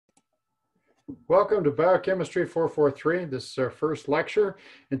Welcome to Biochemistry 443. This is our first lecture,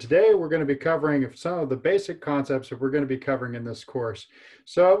 and today we're going to be covering some of the basic concepts that we're going to be covering in this course.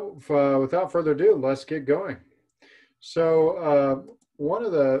 So without further ado, let's get going. So one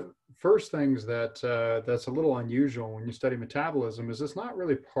of the first things that's a little unusual when you study metabolism is it's not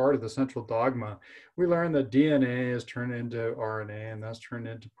really part of the central dogma. We learn that DNA is turned into RNA and that's turned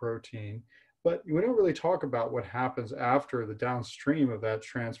into protein. But we don't really talk about what happens after the downstream of that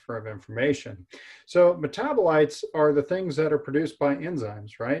transfer of information. So metabolites are the things that are produced by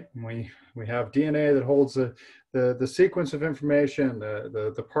enzymes, right? We have DNA that holds the sequence of information,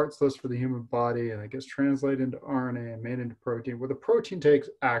 the parts list for the human body, and it gets translated into RNA and made into protein, where the protein takes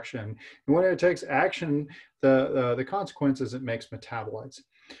action. And when it takes action, the consequence is it makes metabolites.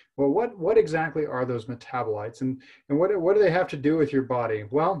 Well, what exactly are those metabolites, and what do they have to do with your body?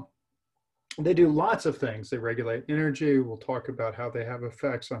 Well, they do lots of things. They regulate energy. We'll talk about how they have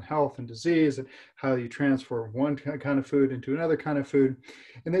effects on health and disease and how you transform one kind of food into another kind of food.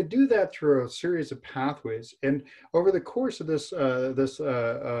 And they do that through a series of pathways. And over the course of this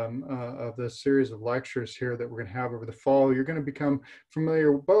series of lectures here that we're going to have over the fall, you're going to become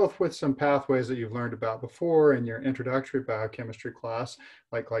familiar both with some pathways that you've learned about before in your introductory biochemistry class,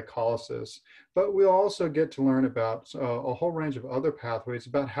 like glycolysis. But we'll also get to learn about a whole range of other pathways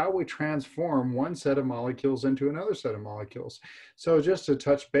about how we transform one set of molecules into another set of molecules. So just to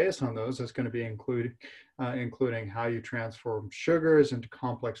touch base on those, it's going to be including how you transform sugars into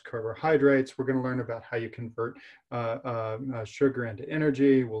complex carbohydrates. We're going to learn about how you convert sugar into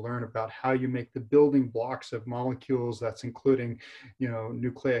energy. We'll learn about how you make the building blocks of molecules. That's including,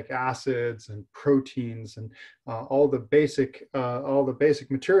 nucleic acids and proteins and all the basic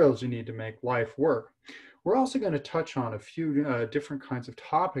materials you need to make life work. We're also going to touch on a few different kinds of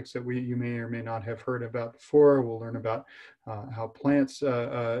topics that you may or may not have heard about before. We'll learn about how plants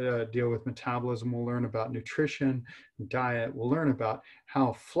deal with metabolism. We'll learn about nutrition, diet. We'll learn about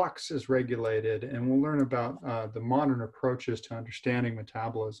how flux is regulated, and we'll learn about the modern approaches to understanding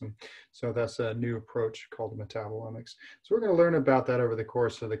metabolism. So that's a new approach called metabolomics. So we're going to learn about that over the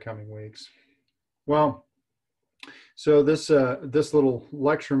course of the coming weeks. Well, so this little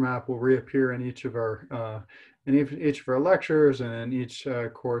lecture map will reappear in each of our lectures, and in each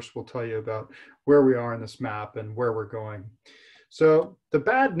course we'll tell you about where we are in this map and where we're going. So the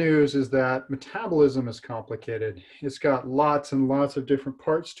bad news is that metabolism is complicated. It's got lots and lots of different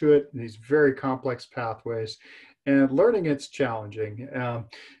parts to it, and these very complex pathways. And learning it's challenging.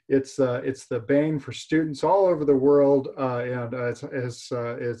 It's the bane for students all over the world, and it's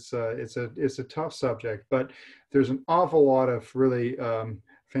a tough subject. But there's an awful lot of really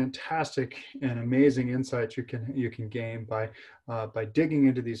fantastic and amazing insights you can gain by digging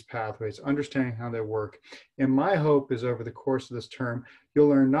into these pathways, understanding how they work. And my hope is over the course of this term, you'll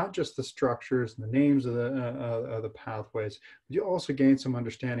learn not just the structures and the names of the pathways, but you'll also gain some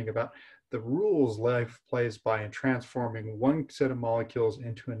understanding about the rules life plays by in transforming one set of molecules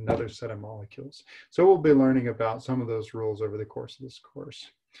into another set of molecules. So we'll be learning about some of those rules over the course of this course.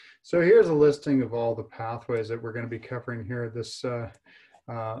 So here's a listing of all the pathways that we're going to be covering here in this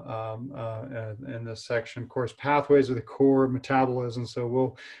section. Of course, pathways are the core of metabolism,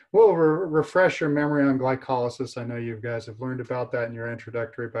 so we'll refresh your memory on glycolysis. I know you guys have learned about that in your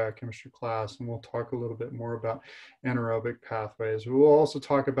introductory biochemistry class, and we'll talk a little bit more about anaerobic pathways. We'll also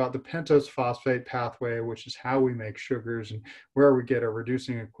talk about the pentose phosphate pathway, which is how we make sugars and where we get our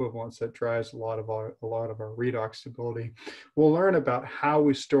reducing equivalents that drives a lot of our redox stability. We'll learn about how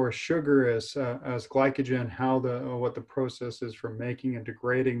we store sugar as glycogen, what the process is for making and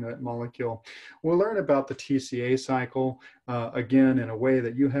degrading that molecule. We'll learn about the TCA cycle, again, in a way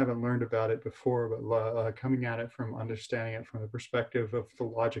that you haven't learned about it before, but coming at it from understanding it from the perspective of the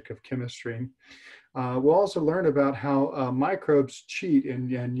logic of chemistry. We'll also learn about how microbes cheat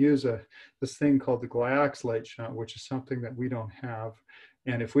and use this thing called the glyoxylate shunt, which is something that we don't have.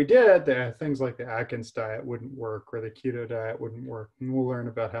 And if we did, things like the Atkins diet wouldn't work, or the keto diet wouldn't work. And we'll learn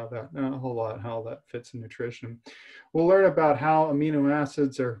about how that fits in nutrition. We'll learn about how amino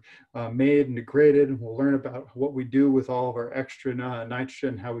acids are made and degraded. And we'll learn about what we do with all of our extra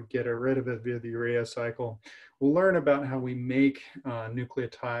nitrogen, how we get rid of it via the urea cycle. We'll learn about how we make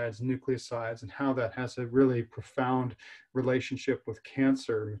nucleotides, nucleosides, and how that has a really profound relationship with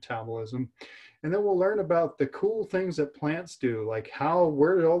cancer metabolism. And then we'll learn about the cool things that plants do, like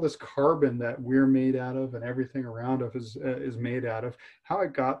where did all this carbon that we're made out of and everything around us is made out of, how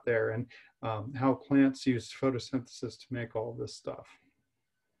it got there, and how plants use photosynthesis to make all this stuff.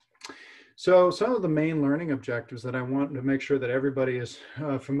 So some of the main learning objectives that I want to make sure that everybody is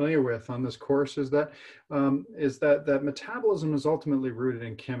familiar with on this course is that metabolism is ultimately rooted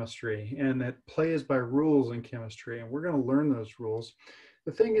in chemistry, and that plays by rules in chemistry, and we're going to learn those rules.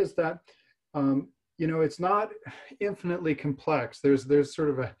 The thing is that um, it's not infinitely complex. There's sort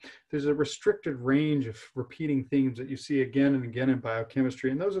of there's a restricted range of repeating themes that you see again and again in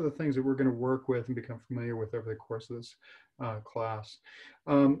biochemistry, and those are the things that we're going to work with and become familiar with over the course of this class.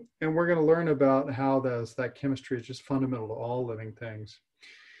 And we're going to learn about how that chemistry is just fundamental to all living things.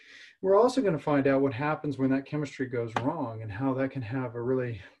 We're also going to find out what happens when that chemistry goes wrong and how that can have a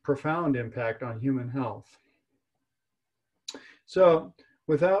really profound impact on human health. So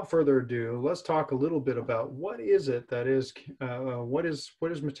without further ado, let's talk a little bit about what is it that is, what is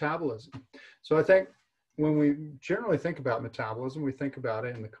metabolism? So I think when we generally think about metabolism, we think about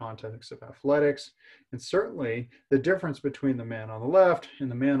it in the context of athletics. And certainly the difference between the man on the left and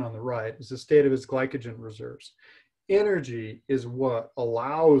the man on the right is the state of his glycogen reserves. Energy is what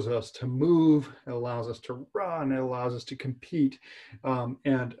allows us to move, it allows us to run, it allows us to compete. And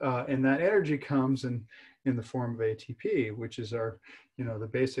that energy comes in the form of ATP, which is our, the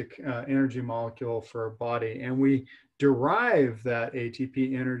basic energy molecule for our body. And we derive that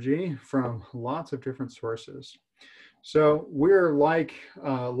ATP energy from lots of different sources. So we're like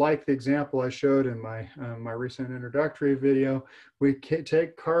the example I showed in my recent introductory video. We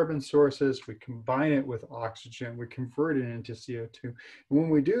take carbon sources, we combine it with oxygen, we convert it into CO2. And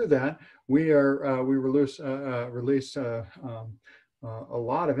when we do that, we release a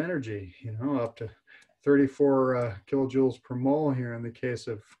lot of energy, up to 34 kilojoules per mole here in the case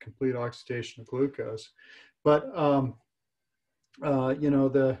of complete oxidation of glucose. But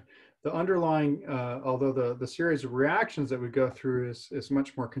the underlying, although the series of reactions that we go through is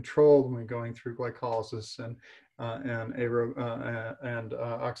much more controlled when we're going through glycolysis and oxidative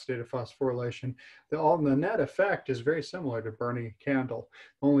phosphorylation, the net effect is very similar to burning a candle.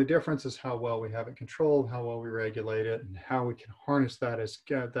 The only difference is how well we have it controlled, how well we regulate it, and how we can harness that as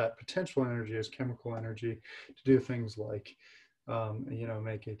that potential energy as chemical energy to do things like,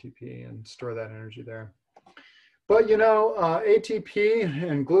 make ATP and store that energy there. But ATP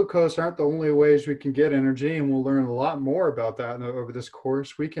and glucose aren't the only ways we can get energy, and we'll learn a lot more about that over this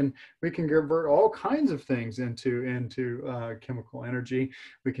course. We can convert all kinds of things into chemical energy.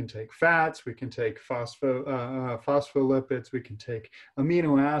 We can take fats, we can take phospholipids, we can take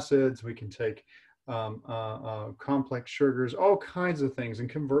amino acids, we can take complex sugars, all kinds of things, and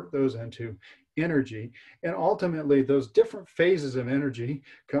convert those into energy. And ultimately, those different phases of energy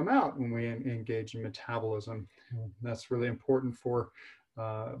come out when we engage in metabolism. That's really important for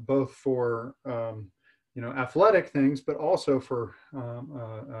both for athletic things, but also for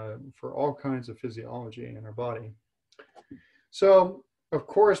all kinds of physiology in our body. So of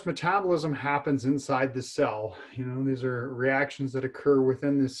course, metabolism happens inside the cell. These are reactions that occur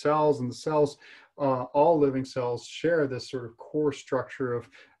within the cells, and the cells, all living cells, share this sort of core structure of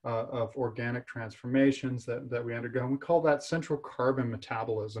organic transformations that we undergo. And we call that central carbon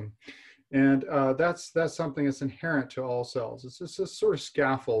metabolism. And that's something that's inherent to all cells. It's just a sort of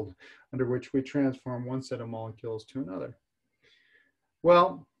scaffold under which we transform one set of molecules to another.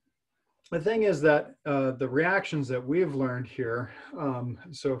 Well, the thing is that the reactions that we've learned here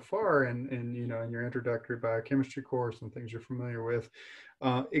so far in your introductory biochemistry course and things you're familiar with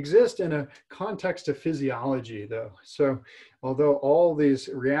exist in a context of physiology, though. So although all these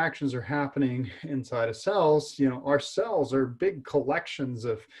reactions are happening inside of cells, our cells are big collections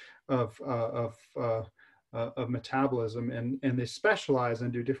of metabolism, and they specialize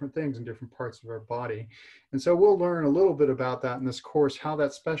and do different things in different parts of our body. And so we'll learn a little bit about that in this course, how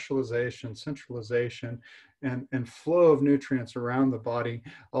that specialization, centralization, and flow of nutrients around the body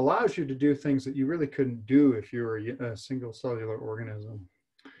allows you to do things that you really couldn't do if you were a single cellular organism.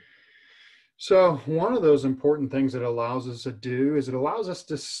 So one of those important things it allows us to do is it allows us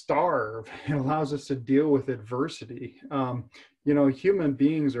to starve. It allows us to deal with adversity. Human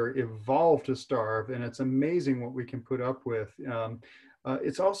beings are evolved to starve, and it's amazing what we can put up with.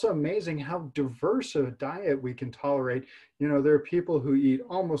 It's also amazing how diverse a diet we can tolerate. There are people who eat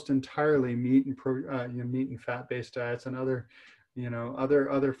almost entirely meat and fat-based diets, and other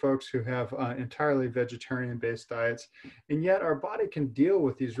folks who have entirely vegetarian-based diets, and yet our body can deal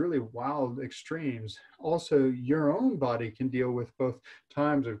with these really wild extremes. Also, your own body can deal with both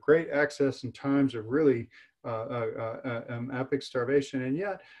times of great excess and times of really epic starvation, and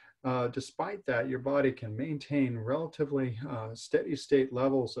yet despite that, your body can maintain relatively steady state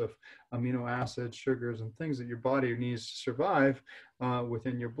levels of amino acids, sugars, and things that your body needs to survive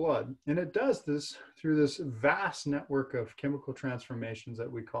within your blood. And it does this through this vast network of chemical transformations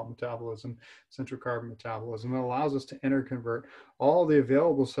that we call metabolism, central carbon metabolism. It allows us to interconvert all the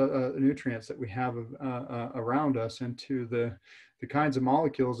available nutrients that we have around us into the kinds of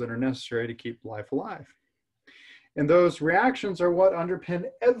molecules that are necessary to keep life alive. And those reactions are what underpin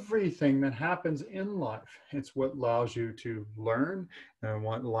everything that happens in life. It's what allows you to learn and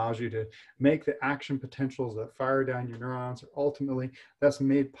what allows you to make the action potentials that fire down your neurons. Ultimately, that's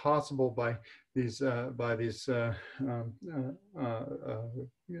made possible by these voltage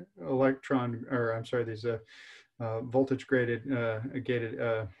gated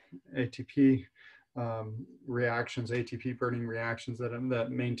ATP reactions, ATP burning reactions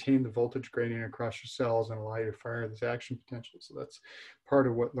that maintain the voltage gradient across your cells and allow you to fire this action potential. So that's part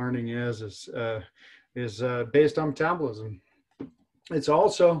of what learning is based on metabolism. It's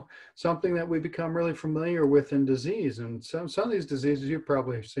also something that we become really familiar with in disease, and some of these diseases you've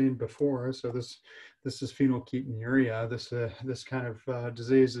probably seen before. So this is phenylketonuria. This kind of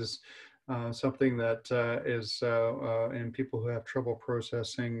disease is something that is in people who have trouble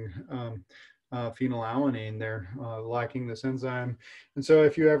processing phenylalanine. They're lacking this enzyme. And so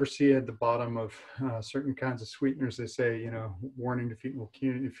if you ever see at the bottom of certain kinds of sweeteners, they say, you know, warning to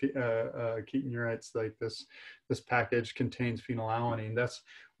phenylketonuria, like this package contains phenylalanine. That's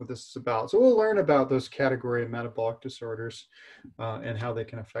what this is about. So we'll learn about those category of metabolic disorders and how they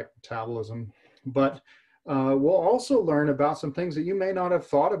can affect metabolism. But we'll also learn about some things that you may not have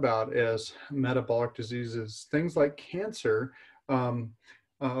thought about as metabolic diseases, things like cancer,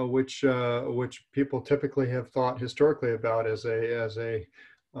 which people typically have thought historically about as a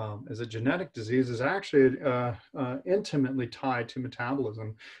genetic disease, is actually intimately tied to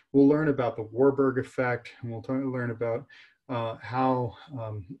metabolism. We'll learn about the Warburg effect, and we'll learn about how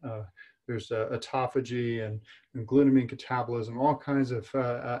there's autophagy and glutamine catabolism, all kinds of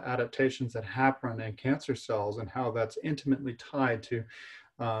adaptations that happen in cancer cells, and how that's intimately tied to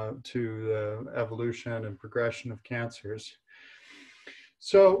the evolution and progression of cancers.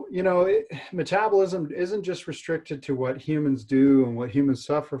 So, you know, metabolism isn't just restricted to what humans do and what humans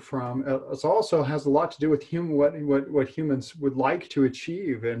suffer from. It also has a lot to do with what humans would like to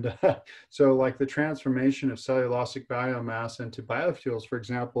achieve. And so like the transformation of cellulosic biomass into biofuels, for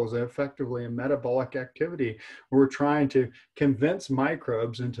example, is effectively a metabolic activity where we're trying to convince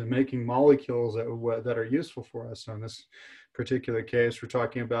microbes into making molecules that are useful for us. So in this particular case, we're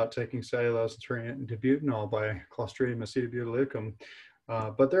talking about taking cellulose and turning it into butanol by Clostridium acetobutylicum.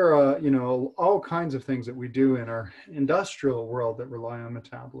 But there are, you know, all kinds of things that we do in our industrial world that rely on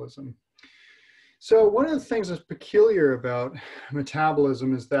metabolism. So one of the things that's peculiar about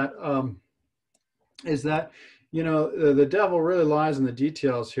metabolism is that, you know, the devil really lies in the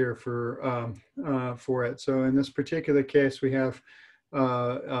details here for it. So in this particular case, we have,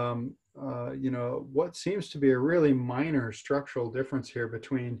 you know, what seems to be a really minor structural difference here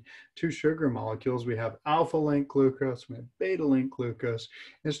between two sugar molecules. We have alpha-linked glucose, we have beta-linked glucose.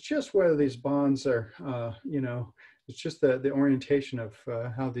 It's just whether these bonds are, you know, it's just the orientation of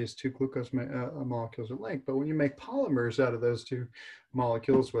how these two glucose molecules are linked. But when you make polymers out of those two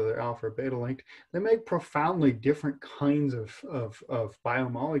molecules, whether alpha or beta linked, they make profoundly different kinds of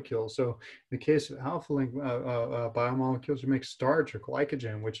biomolecules. So in the case of alpha linked biomolecules, you make starch or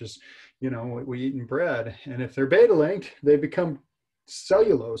glycogen, which is, you know, what we eat in bread. And if they're beta linked, they become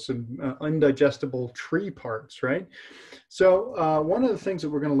cellulose and undigestible tree parts, right? So one of the things that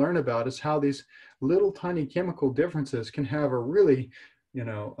we're going to learn about is how these little tiny chemical differences can have a really, you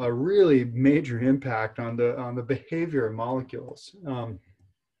know, a really major impact on the behavior of molecules.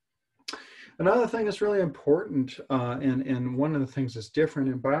 Another thing that's really important, and one of the things that's different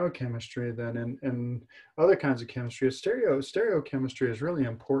in biochemistry than in other kinds of chemistry, is stereochemistry is really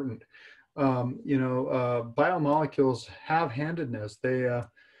important. You know, biomolecules have handedness. They, you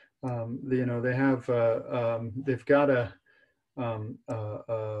know, they have, they've got a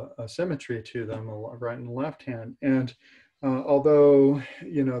symmetry to them, right and left hand. And although,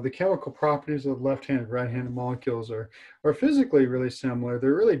 you know, the chemical properties of left-handed, right-handed molecules are physically really similar,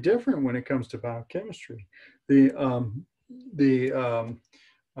 they're really different when it comes to biochemistry. And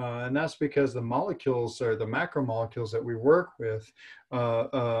that's because the molecules, or the macromolecules that we work with,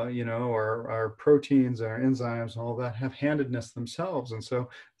 you know, our proteins, our enzymes, and all that have handedness themselves. And so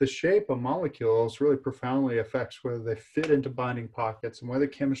the shape of molecules really profoundly affects whether they fit into binding pockets and whether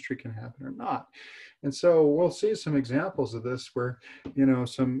chemistry can happen or not. And so we'll see some examples of this where, you know,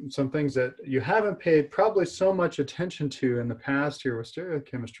 some things that you haven't paid probably so much attention to in the past here with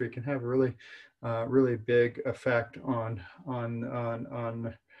stereochemistry can have a really, really big effect on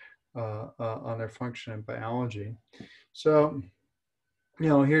their function in biology. So, you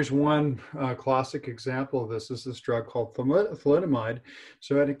know, here's one classic example of this. This is this drug called thalidomide.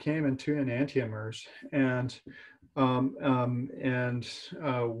 So it came in two enantiomers, and one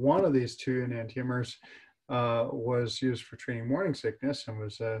of these two enantiomers was used for treating morning sickness and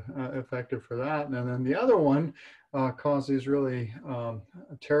was effective for that. And then the other one caused these really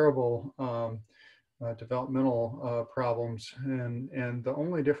terrible developmental problems. And the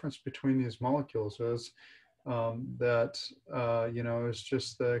only difference between these molecules is that you know, is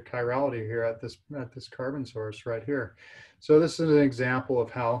just the chirality here at this carbon source right here. So this is an example of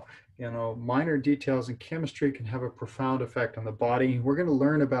how, you know, minor details in chemistry can have a profound effect on the body. We're going to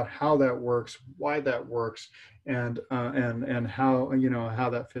learn about how that works, why that works, and how, you know, how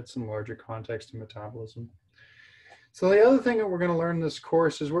that fits in larger context of metabolism. So the other thing that we're going to learn in this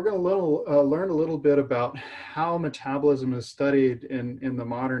course is we're going to learn a little bit about how metabolism is studied in the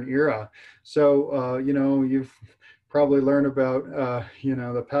modern era. So, you know, you've probably learned about, you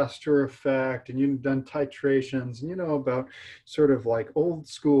know, the Pasteur effect, and you've done titrations, and you know about sort of like old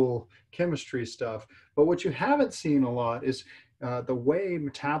school chemistry stuff. But what you haven't seen a lot is the way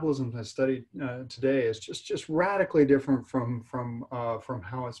metabolism is studied today is just radically different from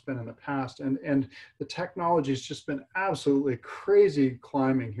how it's been in the past, and the technology has just been absolutely crazy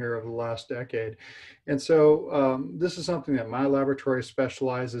climbing here over the last decade. And so this is something that my laboratory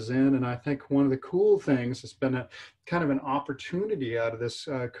specializes in, and I think one of the cool things has been a kind of an opportunity out of this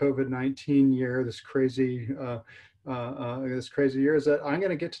COVID-19 year, this crazy year, is that I'm going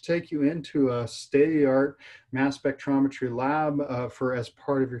to get to take you into a state-of-the-art mass spectrometry lab for as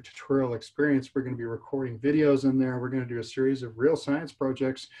part of your tutorial experience. We're going to be recording videos in there. We're going to do a series of real science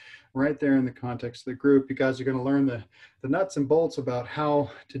projects right there in the context of the group. You guys are going to learn the nuts and bolts about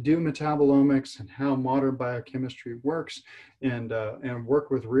how to do metabolomics and how modern biochemistry works, and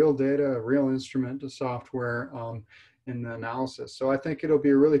work with real data, real instrument software in the analysis. So I think it'll be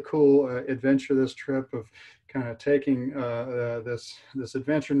a really cool adventure, this trip, of kind of taking this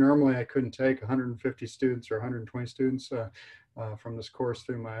adventure. Normally I couldn't take 150 students or 120 students from this course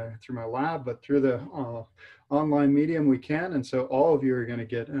through my lab, but through the online medium we can. And so all of you are going to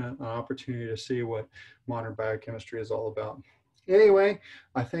get an opportunity to see what modern biochemistry is all about. Anyway,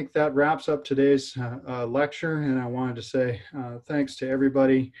 I think that wraps up today's lecture, and I wanted to say thanks to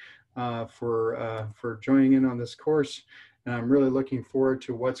everybody for joining in on this course. And I'm really looking forward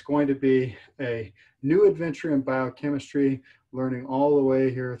to what's going to be a new adventure in biochemistry, learning all the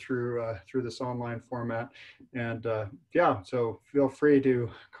way here through this online format. And yeah, so feel free to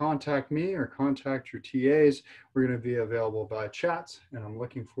contact me or contact your TAs. We're going to be available by chats, and I'm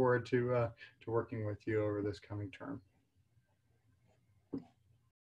looking forward to working with you over this coming term.